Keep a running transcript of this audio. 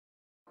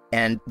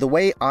And the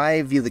way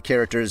I view the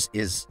characters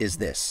is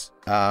this.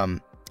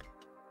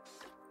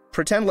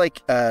 Pretend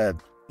like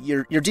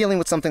you're dealing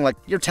with something like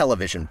your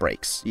television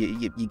breaks.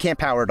 You can't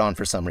power it on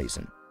for some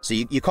reason. So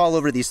you call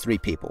over these three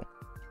people.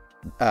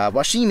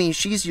 Washimi,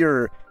 she's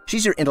your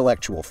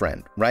intellectual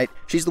friend, right?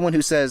 She's the one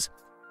who says,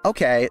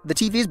 okay, the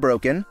TV's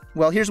broken.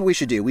 Well, here's what we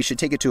should do. We should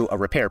take it to a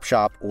repair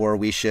shop, or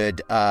we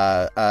should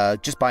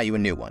just buy you a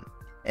new one.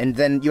 And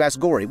then you ask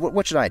Gori,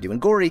 what should I do? And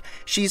Gori,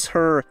 she's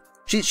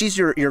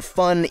your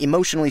fun,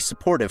 emotionally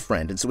supportive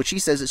friend. And so what she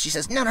says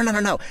is,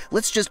 no.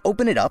 Let's just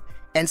open it up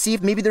and see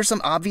if maybe there's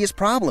some obvious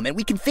problem and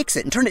we can fix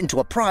it and turn it into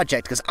a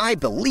project because I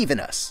believe in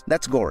us.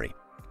 That's Gori.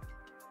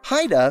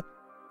 Haida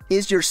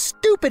is your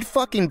stupid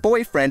fucking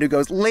boyfriend who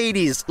goes,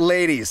 ladies,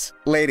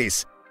 why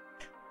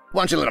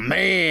don't you let a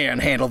man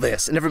handle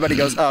this? And everybody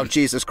goes, oh,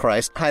 Jesus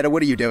Christ. Haida,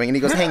 what are you doing? And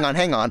he goes, hang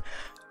on.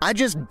 I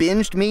just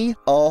binged me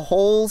a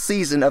whole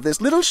season of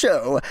this little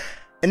show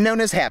known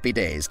as Happy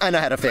Days. I know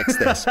how to fix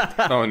this.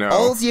 Oh, no.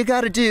 All you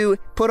gotta do,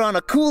 put on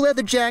a cool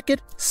leather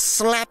jacket,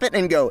 slap it,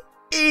 and go,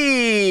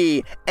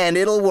 eee, and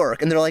it'll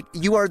work. And they're like,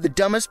 you are the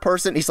dumbest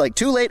person. He's like,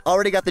 too late,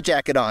 already got the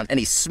jacket on. And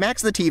he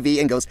smacks the TV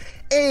and goes,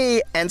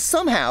 eee, and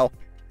somehow,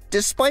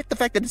 despite the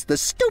fact that it's the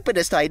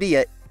stupidest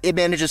idea, it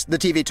manages, the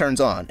TV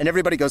turns on. And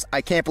everybody goes,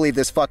 I can't believe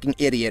this fucking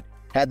idiot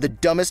had the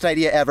dumbest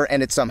idea ever,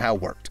 and it somehow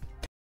worked.